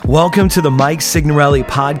Welcome to the Mike Signorelli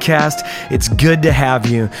podcast. It's good to have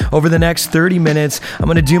you. Over the next 30 minutes, I'm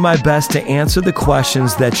going to do my best to answer the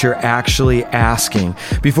questions that you're actually asking.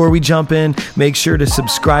 Before we jump in, make sure to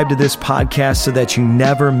subscribe to this podcast so that you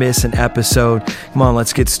never miss an episode. Come on,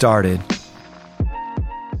 let's get started.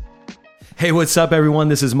 Hey, what's up, everyone?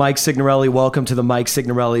 This is Mike Signorelli. Welcome to the Mike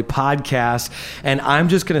Signorelli podcast. And I'm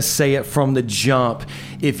just going to say it from the jump.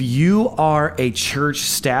 If you are a church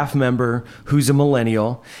staff member who's a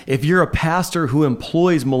millennial, if you're a pastor who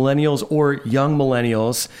employs millennials or young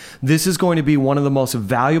millennials, this is going to be one of the most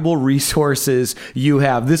valuable resources you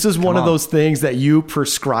have. This is one of those things that you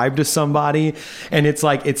prescribe to somebody, and it's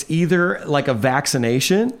like it's either like a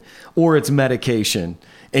vaccination or it's medication.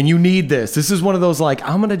 And you need this. This is one of those like,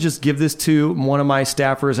 I'm going to just give this to one of my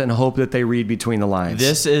staffers and hope that they read between the lines.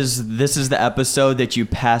 This is the episode that you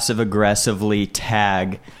passive aggressively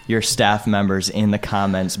tag your staff members in the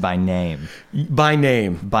comments by name. By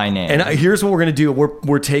name. And here's what we're going to do.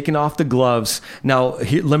 We're taking off the gloves. Now,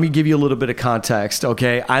 let me give you a little bit of context,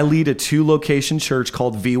 okay? I lead a 2-location church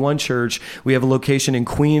called V1 Church. We have a location in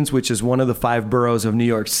Queens, which is one of the 5 boroughs of New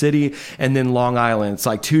York City, and then Long Island. It's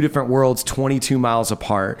like 2 different worlds, 22 miles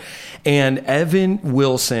apart. And Evan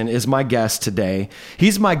Wilson is my guest today.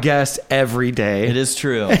 He's my guest every day. It is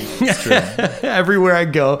true. It's true. Everywhere I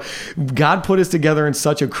go. God put us together in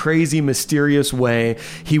such a crazy, mysterious way.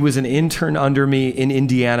 He was an intern under me in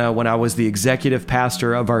Indiana when I was the executive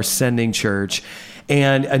pastor of our sending church.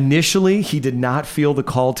 And initially, he did not feel the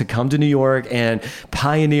call to come to New York and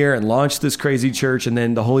pioneer and launch this crazy church. And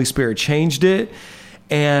then the Holy Spirit changed it.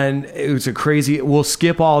 And it was a crazy, we'll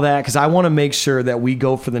skip all that because I want to make sure that we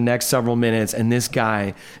go for the next several minutes and this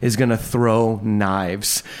guy is going to throw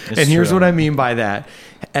knives. And here's what I mean by that.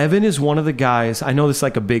 Evan is one of the guys, I know this is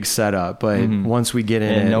like a big setup, but once we get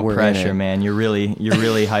in it, no we're pressure, in it. man. You're really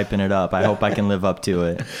hyping it up. I hope I can live up to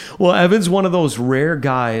it. Well, Evan's one of those rare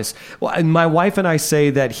guys. Well, and my wife and I say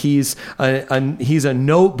that he's a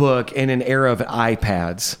notebook in an era of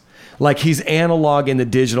iPads. Like he's analog in the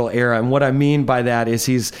digital era. And what I mean by that is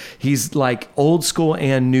he's like old school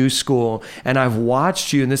and new school. And I've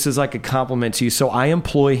watched you, and this is like a compliment to you. So I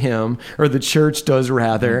employ him, or the church does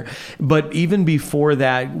rather. But even before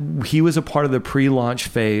that, he was a part of the pre-launch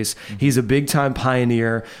phase. He's a big time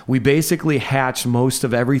pioneer. We basically hatched most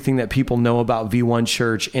of everything that people know about V1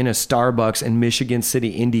 Church in a Starbucks in Michigan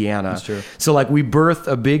City, Indiana. That's true. So like we birthed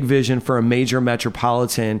a big vision for a major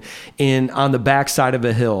metropolitan on the backside of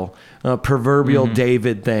a hill. Proverbial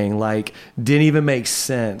David thing, like didn't even make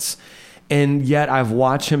sense. And yet I've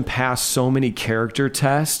watched him pass so many character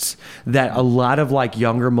tests that a lot of like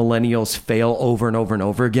younger millennials fail over and over and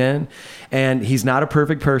over again. And he's not a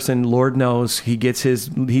perfect person. Lord knows he takes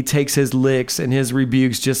his licks and his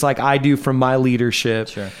rebukes just like I do from my leadership.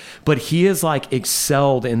 Sure. But he has like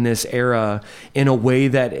excelled in this era in a way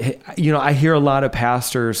that, you know, I hear a lot of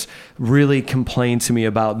pastors really complain to me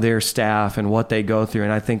about their staff and what they go through.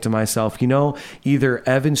 And I think to myself, you know, either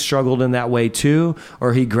Evan struggled in that way too,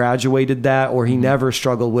 or he graduated that, or he never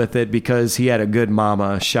struggled with it because he had a good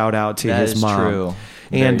mama. Shout out to his mom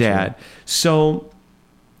and dad. True. So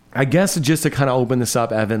I guess just to kind of open this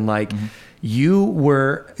up, Evan, like you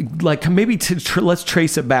were like, maybe let's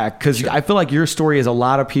trace it back, because I feel like your story is a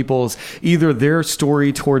lot of people's, either their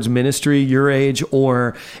story towards ministry, your age,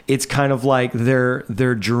 or it's kind of like their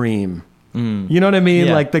dream. You know what I mean?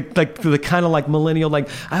 Yeah. Like the kind of like millennial, like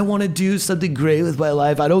I want to do something great with my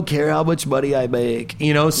life. I don't care how much money I make,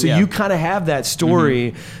 you know? So you kind of have that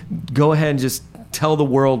story. Go ahead and just tell the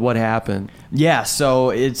world what happened. Yeah,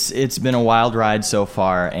 so it's been a wild ride so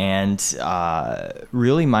far, and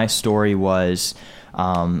really my story was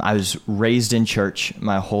I was raised in church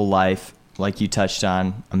my whole life, like you touched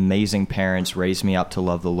on. Amazing parents raised me up to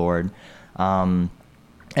love the Lord.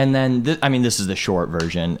 And then, this is the short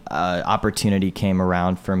version. Opportunity came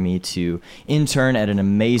around for me to intern at an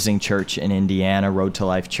amazing church in Indiana, Road to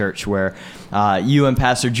Life Church, where you and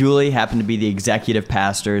Pastor Julie happened to be the executive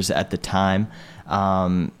pastors at the time.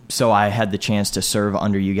 So I had the chance to serve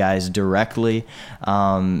under you guys directly,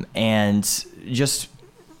 and just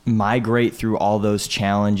migrate through all those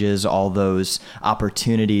challenges, all those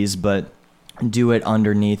opportunities, but do it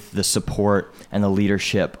underneath the support and the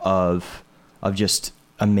leadership of just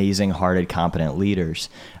amazing hearted, competent leaders.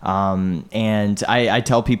 And I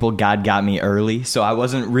tell people God got me early, so I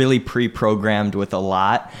wasn't really pre-programmed with a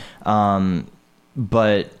lot.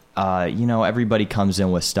 But everybody comes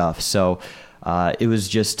in with stuff. So it was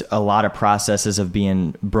just a lot of processes of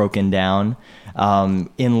being broken down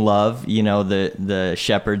in love, the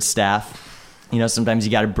shepherd's staff. Sometimes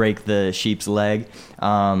you got to break the sheep's leg,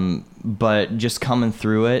 but just coming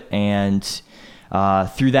through it and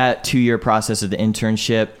through that 2-year process of the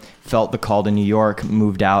internship, felt the call to New York,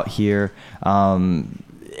 moved out here. And,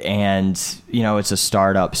 it's a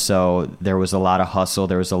startup, so there was a lot of hustle.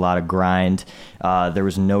 There was a lot of grind. There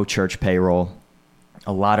was no church payroll,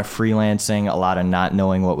 a lot of freelancing, a lot of not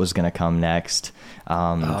knowing what was going to come next.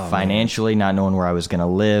 Financially, not knowing where I was going to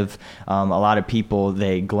live. A lot of people,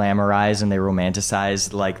 they glamorize and they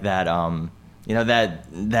romanticize like that,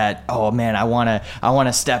 that, oh man, I want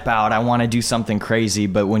to step out. I want to do something crazy.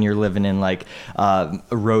 But when you're living in like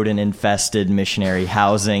rodent infested missionary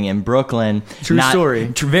housing in Brooklyn,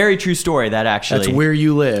 very true story. That's where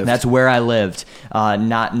you live. That's where I lived.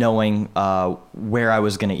 Not knowing where I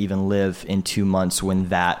was going to even live in 2 months when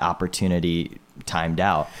that opportunity timed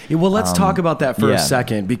out. Yeah, well, let's talk about that for a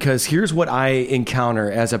second, because here's what I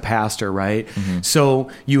encounter as a pastor, right? Mm-hmm. So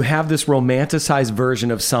you have this romanticized version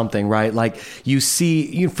of something, right? Like you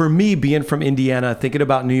see, for me being from Indiana, thinking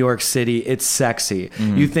about New York City, it's sexy.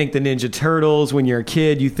 Mm-hmm. You think the Ninja Turtles when you're a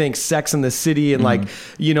kid, you think Sex and the City and like,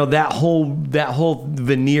 that whole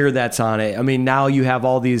veneer that's on it. I mean, now you have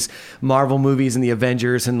all these Marvel movies and the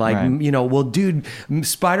Avengers and like, well, dude,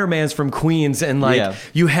 Spider-Man's from Queens and like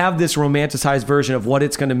you have this romanticized version of what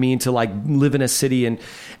it's going to mean to like live in a city and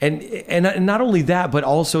not only that, but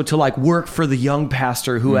also to like work for the young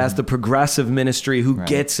pastor who has the progressive ministry, who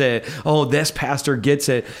gets it. Oh, this pastor gets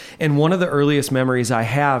it. And one of the earliest memories I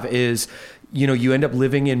have is, you end up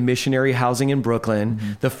living in missionary housing in Brooklyn.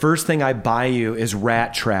 Mm-hmm. The first thing I buy you is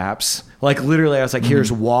rat traps. Like literally I was like,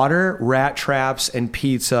 here's water, rat traps, and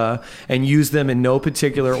pizza, and use them in no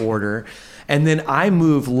particular order. And then I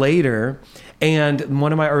move later, and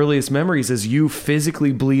one of my earliest memories is you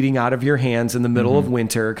physically bleeding out of your hands in the middle of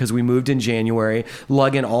winter, because we moved in January,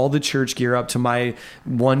 lugging all the church gear up to my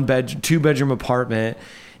 2-bedroom apartment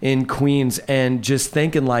in Queens, and just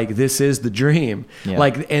thinking like, this is the dream. Yeah.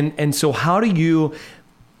 Like, and so how do you,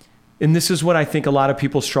 and this is what I think a lot of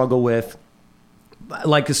people struggle with,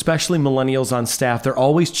 like especially millennials on staff, they're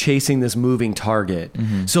always chasing this moving target.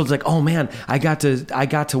 Mm-hmm. So it's like, oh man, I got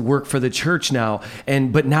to work for the church now,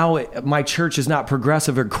 but now my church is not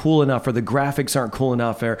progressive or cool enough, or the graphics aren't cool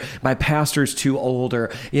enough, or my pastor's too old,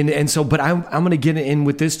 but I'm going to get in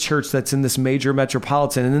with this church that's in this major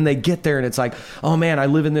metropolitan, and then they get there and it's like, oh man, I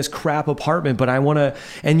live in this crap apartment, but I want to,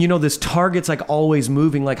 and this target's like always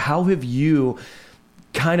moving. Like, how have you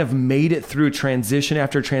kind of made it through transition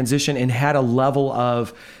after transition and had a level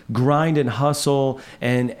of grind and hustle,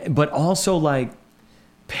 but also like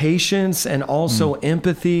patience and also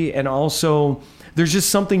empathy, and also there's just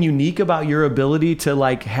something unique about your ability to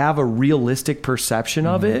like have a realistic perception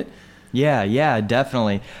of it. Yeah,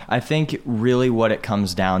 definitely. I think really what it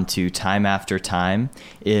comes down to time after time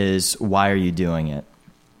is, why are you doing it?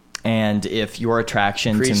 And if your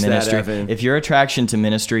attraction to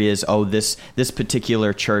ministry is, oh, this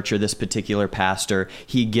particular church or this particular pastor,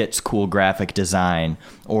 he gets cool graphic design,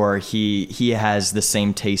 or he has the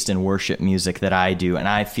same taste in worship music that I do, and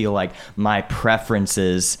I feel like my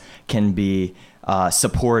preferences can be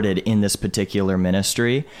supported in this particular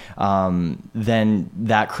ministry, then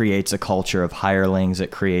that creates a culture of hirelings.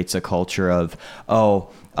 It creates a culture of,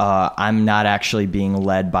 I'm not actually being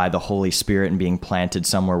led by the Holy Spirit and being planted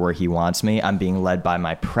somewhere where he wants me. I'm being led by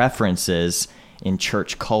my preferences in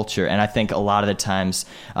church culture. And I think a lot of the times,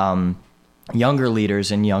 younger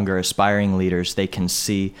leaders and younger aspiring leaders, they can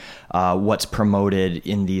see what's promoted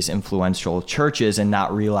in these influential churches and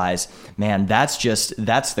not realize, man, that's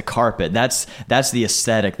the carpet. That's the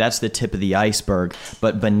aesthetic. That's the tip of the iceberg.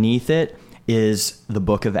 But beneath it is the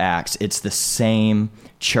book of Acts. It's the same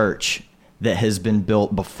church that has been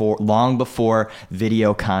built long before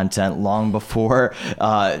video content, long before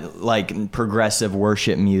like progressive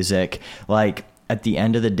worship music. Like, at the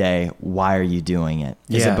end of the day, why are you doing it?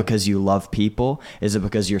 Is it because you love people? Is it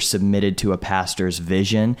because you're submitted to a pastor's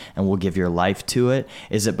vision and will give your life to it?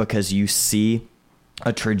 Is it because you see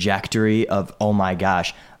a trajectory of, oh my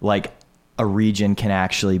gosh, like a region can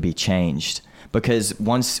actually be changed? Because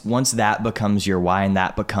once that becomes your why and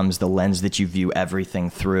that becomes the lens that you view everything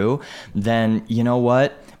through, then you know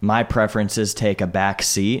what? My preferences take a back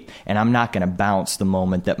seat, and I'm not going to bounce the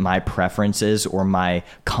moment that my preferences or my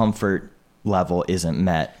comfort level isn't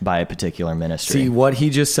met by a particular ministry. See, what he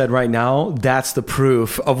just said right now, that's the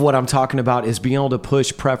proof of what I'm talking about, is being able to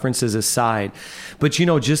push preferences aside. But,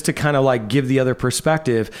 just to kind of like give the other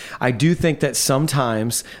perspective, I do think that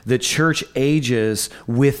sometimes the church ages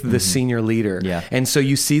with the senior leader. Yeah. And so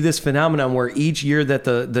you see this phenomenon where each year that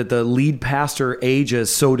the lead pastor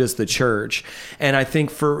ages, so does the church. And I think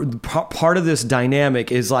for part of this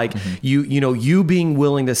dynamic is like you being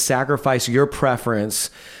willing to sacrifice your preference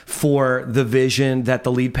for the vision that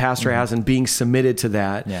the lead pastor has and being submitted to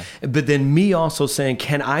that. Yeah. But then me also saying,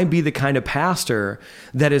 can I be the kind of pastor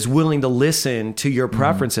that is willing to listen to your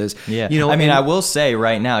preferences? Yeah. You know, I mean, I will say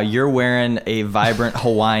right now, you're wearing a vibrant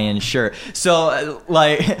Hawaiian shirt. So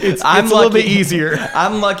like, it's a little bit easier.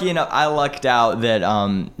 I'm lucky enough. I lucked out that,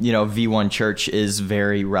 V1 Church is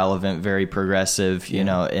very relevant, very progressive, you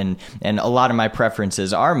know, and a lot of my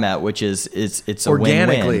preferences are met, which is it's a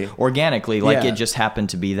organically. win-win. Organically, like Yeah. it just happened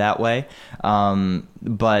to be that way.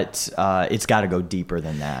 But it's got to go deeper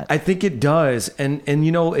than that. I think it does. And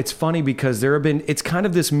you know, it's funny because it's kind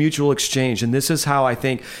of this mutual exchange. And this is how I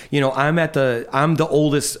think, you know, I'm the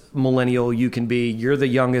oldest millennial you can be. You're the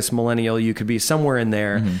youngest millennial you could be, somewhere in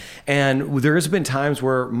there. Mm-hmm. And there's been times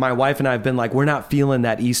where my wife and I have been like, we're not feeling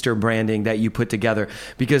that Easter branding that you put together,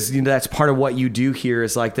 because, you know, that's part of what you do here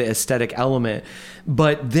is like the aesthetic element.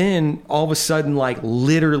 But then all of a sudden, like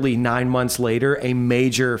literally 9 months later, a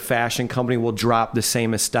major fashion company will drop the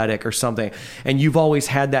same aesthetic or something. And you've always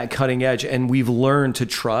had that cutting edge, and we've learned to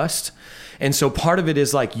trust. And so part of it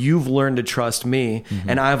is like, you've learned to trust me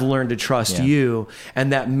and I've learned to trust you.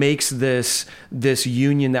 And that makes this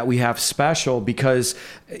union that we have special, because,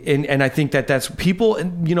 and I think that's people,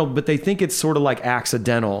 you know, but they think it's sort of like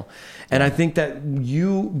accidental. And I think that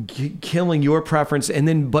you killing your preference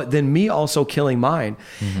but then me also killing mine.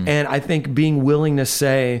 And I think being willing to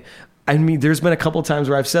say, I mean, there's been a couple of times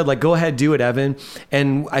where I've said, like, go ahead, do it, Evan.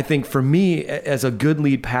 And I think for me, as a good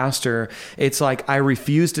lead pastor, it's like, I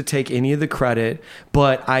refuse to take any of the credit,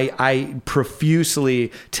 but I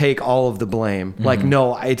profusely take all of the blame. Like,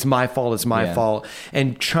 no, it's my fault. It's my fault.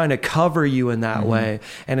 And trying to cover you in that way.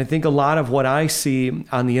 And I think a lot of what I see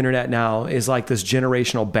on the internet now is like this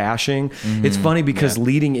generational bashing. It's funny because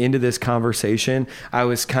leading into this conversation, I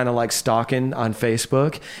was kind of like stalking on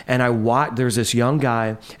Facebook, and there's this young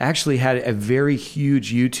guy, actually had a very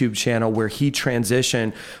huge YouTube channel where he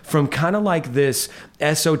transitioned from kind of like this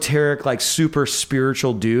esoteric, like super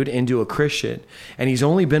spiritual dude into a Christian. And he's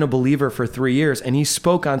only been a believer for 3 years. And he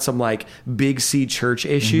spoke on some like big C church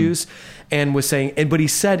issues and was saying, but he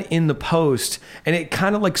said in the post, and it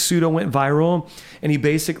kind of like pseudo went viral. And he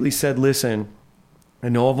basically said, listen, I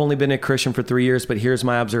know I've only been a Christian for 3 years, but here's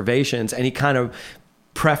my observations. And he kind of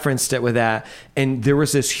preferenced it with that, and there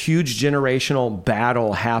was this huge generational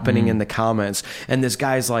battle happening in the comments. And this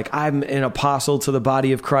guy's like, I'm an apostle to the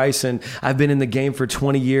body of Christ, and I've been in the game for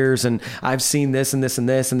 20 years, and I've seen this and this and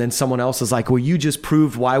this. And then someone else is like, well, you just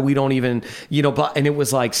proved why we don't even, you know, and it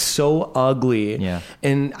was like so ugly. Yeah.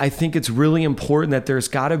 And I think it's really important that there's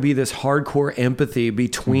got to be this hardcore empathy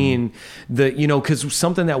between the, you know, because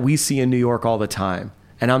something that we see in New York all the time,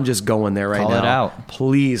 and I'm just going there right now. Call it out.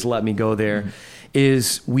 Please let me go there.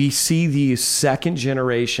 Is we see these second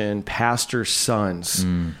generation pastor sons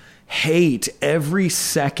hate every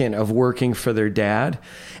second of working for their dad,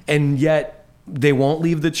 and yet they won't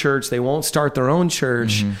leave the church. They won't start their own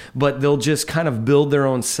church, but they'll just kind of build their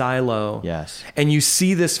own silo. Yes. And you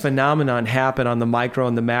see this phenomenon happen on the micro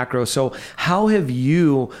and the macro. So how have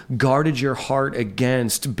you guarded your heart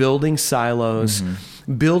against building silos,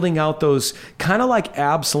 building out those kind of like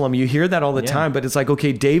Absalom? You hear that all the time, but it's like,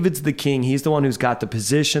 okay, David's the king. He's the one who's got the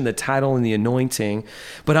position, the title, and the anointing,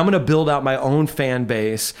 but I'm going to build out my own fan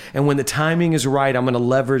base. And when the timing is right, I'm going to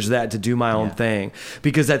leverage that to do my own thing,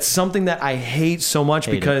 because that's something that I hate so much.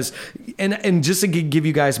 And just to give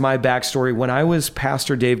you guys my backstory, when I was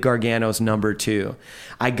Pastor Dave Gargano's number 2,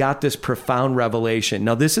 I got this profound revelation.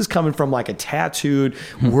 Now, this is coming from like a tattooed,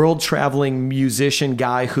 world-traveling musician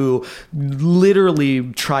guy who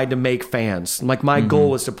literally tried to make fans. Like, my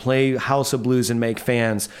goal was to play House of Blues and make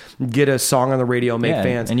fans, get a song on the radio, make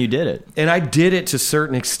fans. And you did it. And I did it to a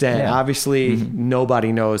certain extent. Yeah. Obviously,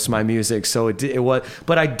 nobody knows my music, so it was,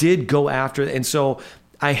 but I did go after it. And so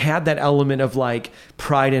I had that element of like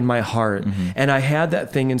pride in my heart. And I had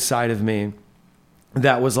that thing inside of me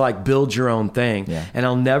that was like, build your own thing. Yeah. And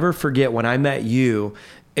I'll never forget when I met you,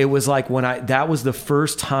 it was like that was the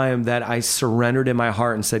first time that I surrendered in my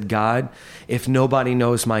heart and said, God, if nobody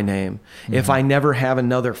knows my name, if I never have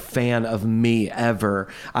another fan of me ever,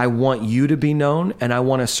 I want you to be known, and I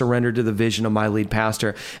want to surrender to the vision of my lead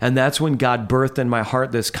pastor. And that's when God birthed in my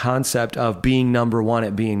heart this concept of being number 1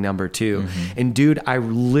 at being number 2. And dude, I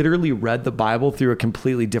literally read the Bible through a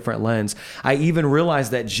completely different lens. I even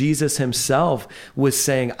realized that Jesus himself was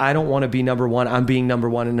saying, I don't want to be number 1. I'm being number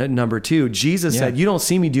 1 and number 2. Jesus said, you don't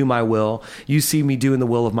see me do my will, you see me doing the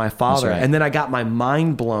will of my Father. Right. And then I got my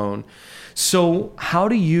mind blown. So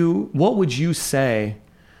what would you say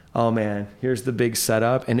Oh man, here's the big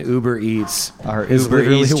setup, and Uber Eats. Our is Uber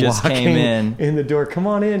literally Eats just walking came in the door. Come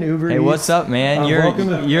on in, Uber Eats. Hey, what's up, man?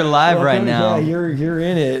 Welcome You're live right now. Yeah, you're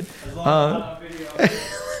in it. Nah,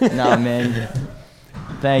 man.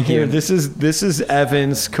 Thank you. Here, this is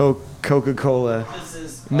Evan's Coca-Cola.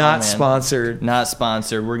 Not sponsored. Not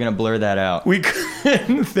sponsored. We're gonna blur that out. We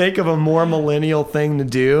couldn't think of a more millennial thing to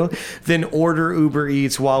do than order Uber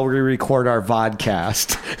Eats while we record our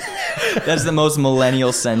vodcast. That's the most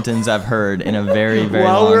millennial sentence I've heard in a very, very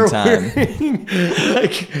long time. Wearing,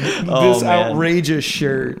 this outrageous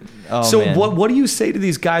shirt. Oh, so man. what do you say to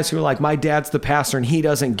these guys who are like, my dad's the pastor and he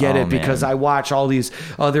doesn't get it because I watch all these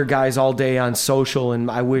other guys all day on social and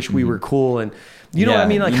I wish we were cool, and you know what I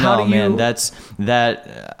mean? Like, how do you... man,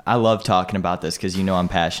 that I love talking about this because I'm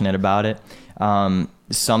passionate about it. And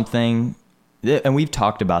we've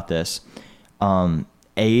talked about this.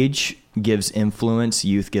 Age gives influence,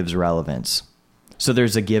 youth gives relevance. So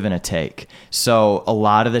there's a give and a take. So a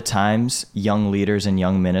lot of the times, young leaders and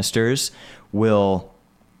young ministers will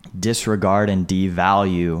disregard and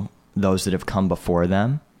devalue those that have come before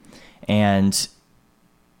them and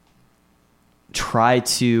try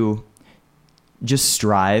to just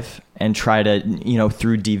strive and try to,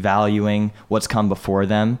 through devaluing what's come before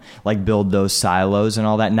them, like build those silos and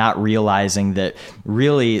all that, not realizing that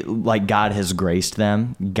really, like, God has graced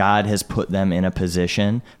them. God has put them in a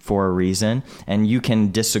position for a reason. And you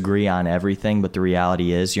can disagree on everything, but the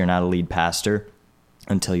reality is you're not a lead pastor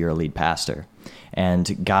until you're a lead pastor.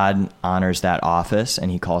 And God honors that office, and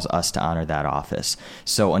he calls us to honor that office.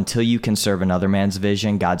 So until you can serve another man's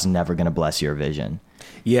vision, God's never going to bless your vision.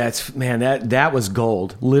 Yeah, that was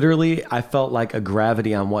gold. Literally, I felt like a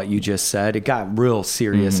gravity on what you just said. It got real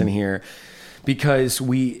serious in here because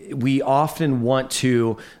we often want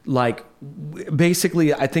to, like,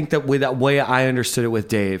 basically, I think that way I understood it with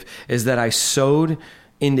Dave is that I sowed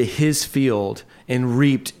into his field and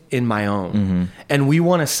reaped in my own. And we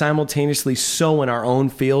want to simultaneously sow in our own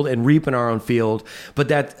field and reap in our own field, but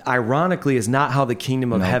that ironically is not how the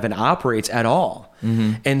kingdom of heaven operates at all.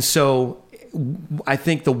 And so I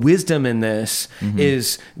think the wisdom in this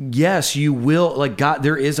is, yes, you will, like, God,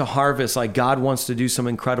 there is a harvest, like God wants to do some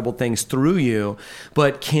incredible things through you,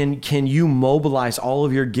 but can you mobilize all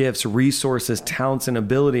of your gifts, resources, talents, and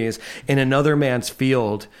abilities in another man's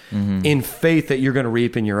field in faith that you're going to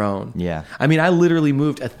reap in your own? Yeah. I mean, I literally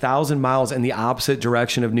moved 1,000 miles in the opposite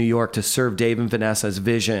direction of New York to serve Dave and Vanessa's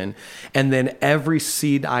vision. And then every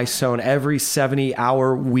seed I sown, every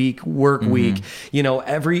 70-hour work week,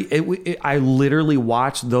 I literally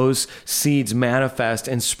watched those seeds manifest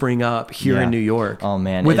and spring up here in New York. Oh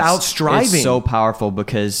man, without striving. It's so powerful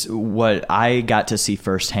because what I got to see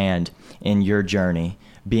firsthand in your journey,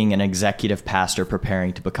 being an executive pastor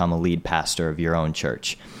preparing to become a lead pastor of your own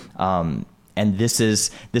church. And this is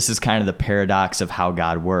kind of the paradox of how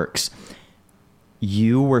God works.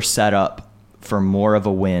 You were set up for more of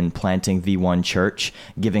a win planting V1 Church,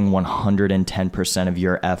 giving 110% of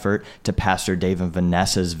your effort to Pastor Dave and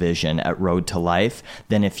Vanessa's vision at Road to Life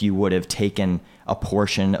than if you would have taken a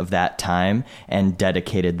portion of that time and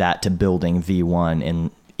dedicated that to building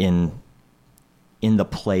V1 in the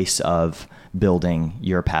place of building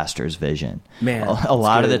your pastor's vision. Man, a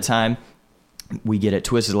lot of the time, we get it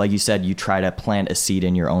twisted. Like you said, you try to plant a seed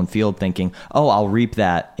in your own field thinking, oh, I'll reap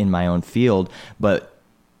that in my own field. But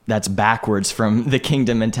that's backwards from the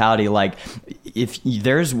kingdom mentality. Like, if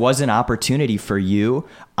there was an opportunity for you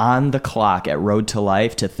on the clock at Road to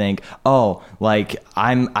Life to think, oh, like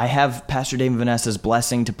I have Pastor Dave and Vanessa's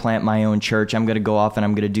blessing to plant my own church. I'm going to go off and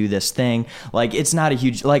I'm going to do this thing. Like, it's not a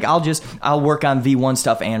huge, like, I'll work on V1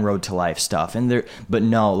 stuff and Road to Life stuff. But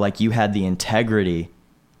no, like, you had the integrity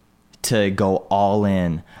to go all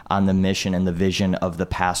in on the mission and the vision of the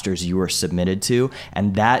pastors you were submitted to.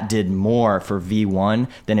 And that did more for V1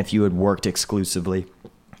 than if you had worked exclusively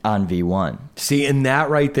on V1. See, and that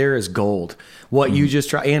right there is gold. What you just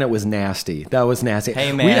tried, and it was nasty. That was nasty.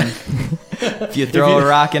 Hey, man, if you throw a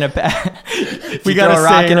rock in a pack, we got a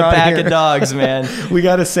rock in a pack of dogs, man. We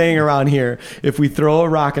got a saying around here: if we throw a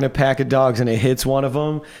rock in a pack of dogs and it hits one of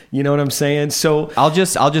them, you know what I'm saying? So I'll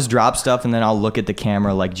just drop stuff and then I'll look at the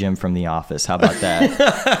camera like Jim from The Office. How about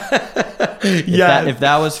that? If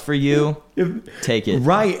that was for you, take it.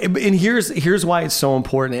 Right. And here's why it's so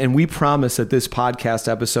important. And we promised that this podcast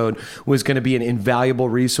episode was going to be an invaluable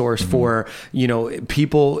resource for,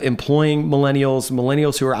 people employing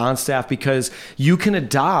millennials who are on staff, because you can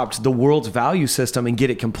adopt the world's value system and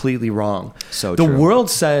get it completely wrong. So the true. world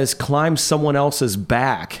says climb someone else's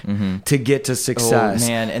back to get to success. Oh,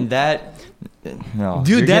 man. And that No,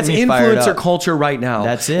 dude, that's getting me fired influencer up. culture right now.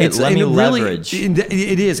 That's it. Let me leverage.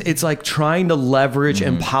 It is. It's like trying to leverage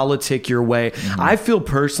and politic your way. I feel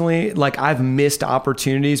personally like I've missed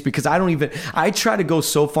opportunities because I try to go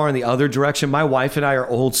so far in the other direction. My wife and I are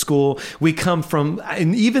old school. We come from,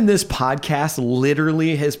 and even this podcast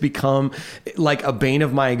literally has become like a bane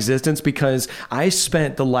of my existence because I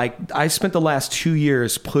spent the last 2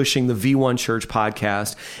 years pushing the V1 Church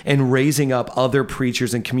podcast and raising up other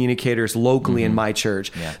preachers and communicators locally in my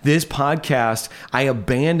church. Yeah. This podcast, I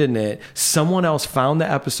abandoned it. Someone else found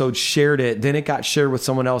the episode, shared it, then it got shared with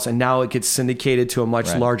someone else, and now it gets syndicated to a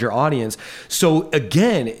much larger audience. So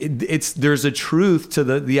again, there's a truth to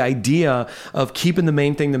the idea of keeping the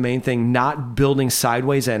main thing, not building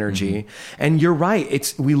sideways energy. And you're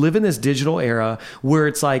right. We live in this digital era where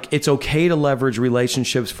it's like it's okay to leverage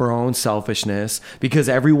relationships for our own selfishness because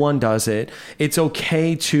everyone does it. It's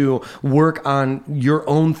okay to work on your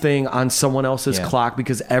own thing on someone else's clock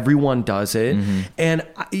because everyone does it. And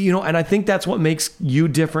and I think that's what makes you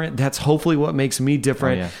different. That's hopefully what makes me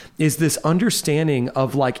different is this understanding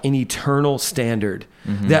of like an eternal standard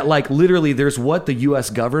that like literally there's what the US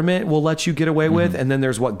government will let you get away with and then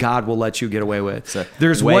there's what God will let you get away with. So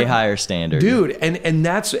there's way higher standard. Dude, and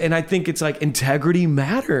I think it's like integrity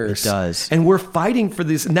matters. It does. And we're fighting for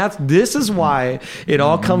this. And this is why it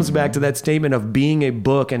all comes back to that statement of being a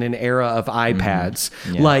book in an era of iPads.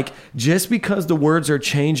 Like just because the words are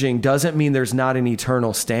changing doesn't mean there's not an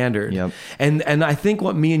eternal standard. And I think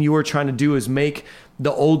what me and you are trying to do is make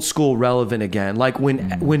the old school relevant again. Like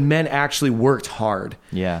when men actually worked hard.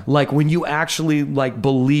 Yeah. Like when you actually like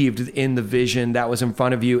believed in the vision that was in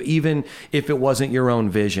front of you, even if it wasn't your own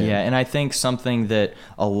vision. Yeah. And I think something that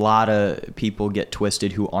a lot of people get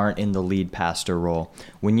twisted who aren't in the lead pastor role,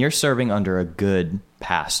 when you're serving under a good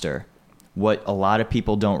pastor, what a lot of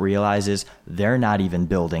people don't realize is they're not even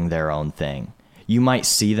building their own thing. You might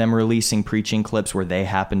see them releasing preaching clips where they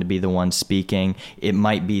happen to be the one speaking. It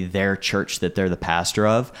might be their church that they're the pastor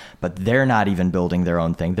of, but they're not even building their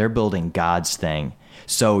own thing. They're building God's thing.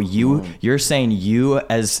 So you're saying you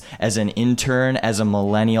as an intern, as a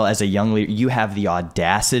millennial, as a young leader, you have the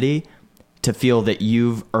audacity to feel that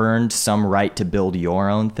you've earned some right to build your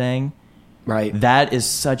own thing. Right. That is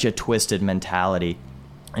such a twisted mentality.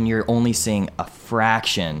 And you're only seeing a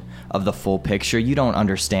fraction of the full picture. You don't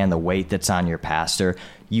understand the weight that's on your pastor.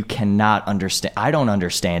 You cannot understand. I don't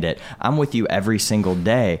understand it. I'm with you every single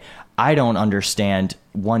day. I don't understand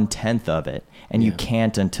 1/10 of it. And you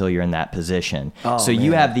can't until you're in that position. So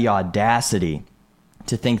you have the audacity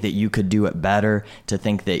to think that you could do it better, to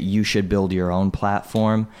think that you should build your own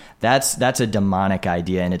platform. That's a demonic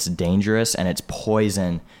idea, and it's dangerous, and it's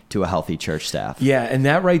poison to a healthy church staff. Yeah, and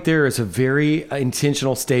that right there is a very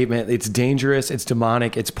intentional statement. It's dangerous, it's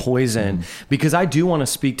demonic, it's poison, because I do want to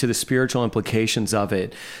speak to the spiritual implications of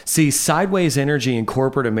it. See, sideways energy in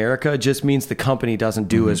corporate America just means the company doesn't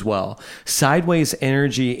do as well. Sideways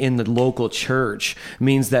energy in the local church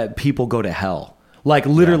means that people go to hell. Like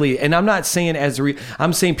literally, and I'm not saying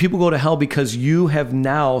I'm saying people go to hell because you have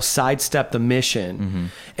now sidestepped the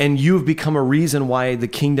mission and you've become a reason why the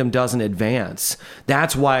kingdom doesn't advance.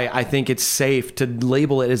 That's why I think it's safe to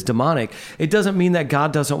label it as demonic. It doesn't mean that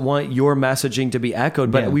God doesn't want your messaging to be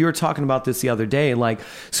echoed, but we were talking about this the other day. Like,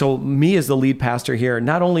 so me as the lead pastor here,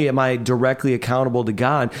 not only am I directly accountable to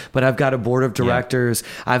God, but I've got a board of directors.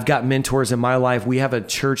 I've got mentors in my life. We have a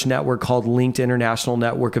church network called Linked International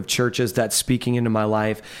Network of Churches that's speaking into my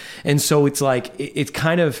life. And so it's like, it's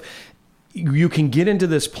kind of, you can get into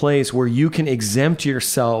this place where you can exempt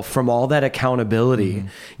yourself from all that accountability.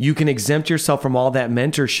 You can exempt yourself from all that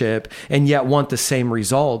mentorship and yet want the same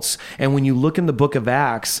results. And when you look in the book of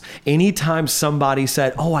Acts, anytime somebody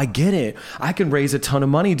said, oh, I get it. I can raise a ton of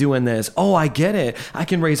money doing this. Oh, I get it. I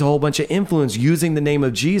can raise a whole bunch of influence using the name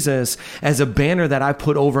of Jesus as a banner that I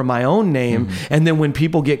put over my own name. And then when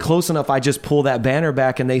people get close enough, I just pull that banner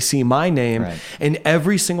back and they see my name. And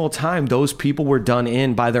every single time those people were done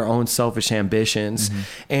in by their own selfish ambitions.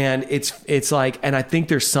 And it's like, and I think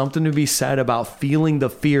there's something to be said about feeling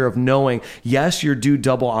the fear of knowing, yes, you're due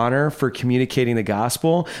double honor for communicating the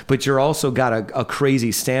gospel, but you're also got a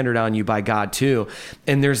crazy standard on you by God too.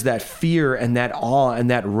 And there's that fear and that awe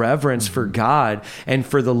and that reverence for God and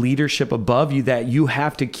for the leadership above you that you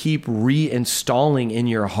have to keep reinstalling in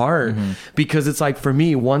your heart. Because it's like, for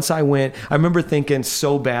me, once I remember thinking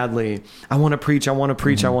so badly, I want to preach, I want to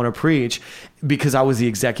preach, I want to preach. because I was the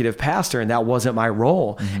executive pastor and that wasn't my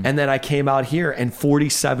role. And then I came out here and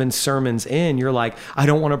 47 sermons in, you're like, I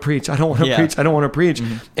don't want to preach. I don't want to preach. I don't want to preach.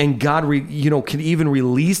 And God, can even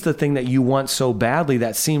release the thing that you want so badly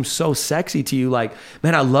that seems so sexy to you. Like,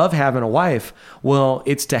 man, I love having a wife. Well,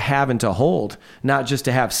 it's to have and to hold, not just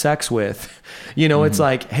to have sex with. It's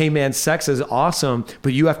like, hey man, sex is awesome,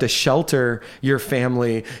 but you have to shelter your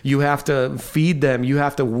family. You have to feed them. You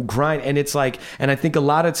have to grind. And it's like, and I think a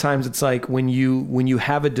lot of times it's like when you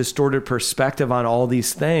have a distorted perspective on all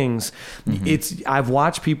these things, I've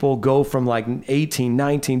watched people go from like 18,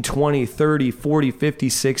 19, 20, 30, 40, 50,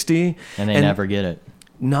 60. And they never get it.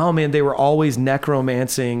 No, man, they were always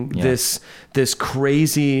necromancing this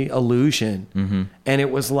crazy illusion. And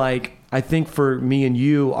it was like, I think for me and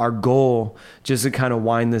you, our goal, just to kind of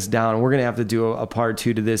wind this down, and we're going to have to do a part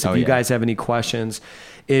 2 to this. If you guys have any questions,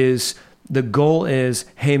 is the goal is,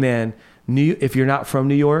 hey man, if you're not from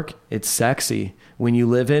New York, it's sexy. When you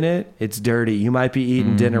live in it, it's dirty. You might be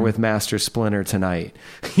eating dinner with Master Splinter tonight,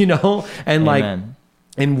 and Amen. like,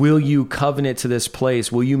 and will you covenant to this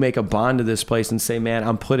place? Will you make a bond to this place and say, man,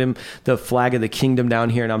 I'm putting the flag of the kingdom down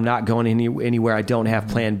here and I'm not going anywhere. I don't have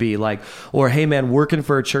plan B. Like, or, hey man, working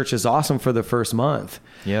for a church is awesome for the first month.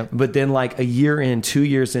 Yep. But then like a year in, 2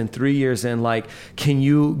 years in, 3 years in, like, can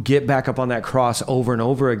you get back up on that cross over and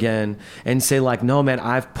over again and say like, no, man,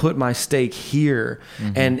 I've put my stake here.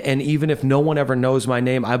 And even if no one ever knows my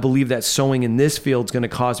name, I believe that sowing in this field is going to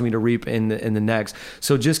cause me to reap in the next.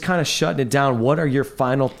 So just kind of shutting it down. What are your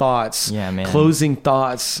final thoughts? Yeah, man. Closing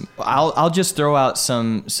thoughts. I'll just throw out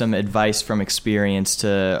some advice from experience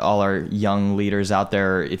to all our young leaders out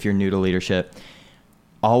there. If you're new to leadership,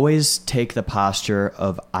 always take the posture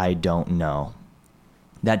of I don't know.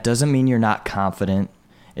 That doesn't mean you're not confident.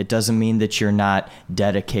 It doesn't mean that you're not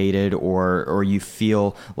dedicated or you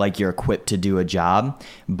feel like you're equipped to do a job.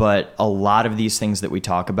 But a lot of these things that we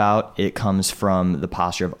talk about, it comes from the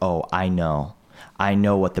posture of, oh, I know. I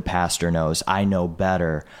know what the pastor knows. I know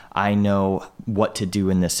better. I know what to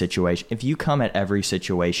do in this situation. If you come at every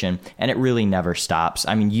situation, and it really never stops,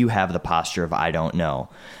 I mean, you have the posture of I don't know,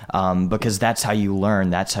 because that's how you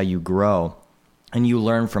learn. That's how you grow. And you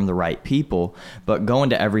learn from the right people, but go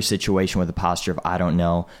into every situation with the posture of I don't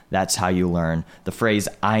know. That's how you learn. The phrase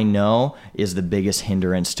I know is the biggest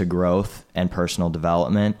hindrance to growth and personal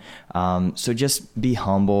development. So just be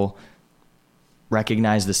humble,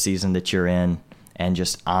 recognize the season that you're in, and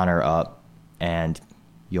just honor up, and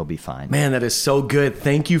you'll be fine. Man, that is so good.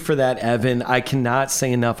 Thank you for that, Evan. I cannot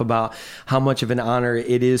say enough about how much of an honor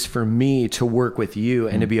it is for me to work with you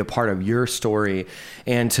and to be a part of your story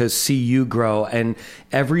and to see you grow. And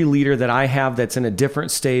every leader that I have that's in a different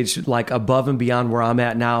stage, like above and beyond where I'm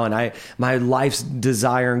at now, and my life's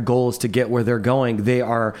desire and goal is to get where they're going, they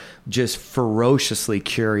are just ferociously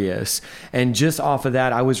curious. And just off of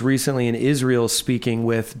that, I was recently in Israel speaking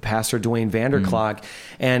with Pastor Dwayne Vanderklok,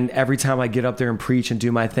 and every time I get up there and preach and do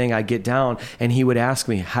my thing, I get down and he would ask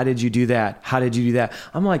me, how did you do that? How did you do that?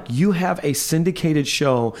 I'm like, you have a syndicated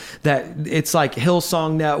show that it's like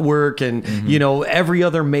Hillsong Network and, every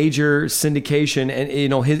other major syndication. And,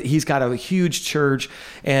 he's got a huge church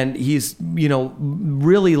and he's,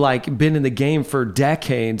 really like been in the game for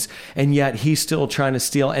decades. And yet he's still trying to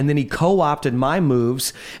steal. And then he co-opted my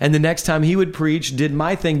moves. And the next time he would preach, did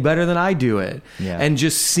my thing better than I do it. Yeah. And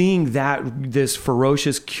just seeing this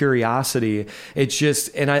ferocious curiosity, it's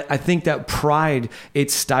just, and I think that pride,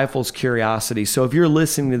 it stifles curiosity. So if you're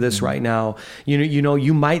listening to this right now,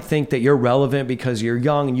 you might think that you're relevant because you're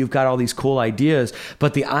young and you've got all these cool ideas.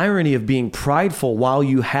 But the irony of being prideful while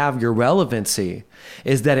you have your relevancy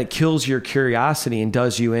is that it kills your curiosity and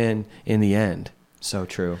does you in the end. So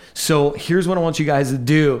true. So here's what I want you guys to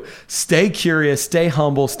do. Stay curious, stay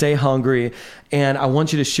humble, stay hungry. And I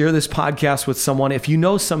want you to share this podcast with someone. If you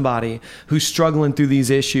know somebody who's struggling through these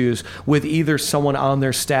issues with either someone on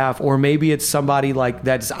their staff, or maybe it's somebody like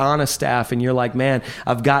that's on a staff and you're like, man,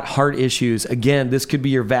 I've got heart issues. Again, this could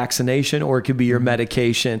be your vaccination or it could be your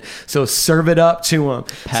medication. So serve it up to them.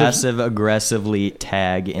 Passive aggressively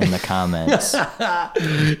tag in the comments.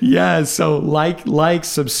 Yeah. So like,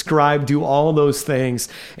 subscribe, do all those things.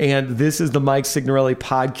 And this is the Mike Signorelli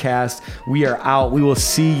podcast. We are out. We will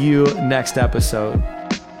see you next episode.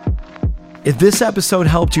 If this episode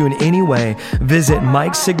helped you in any way, visit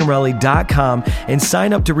MikeSignorelli.com and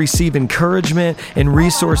sign up to receive encouragement and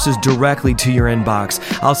resources directly to your inbox.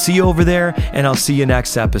 I'll see you over there, and I'll see you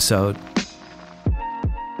next episode.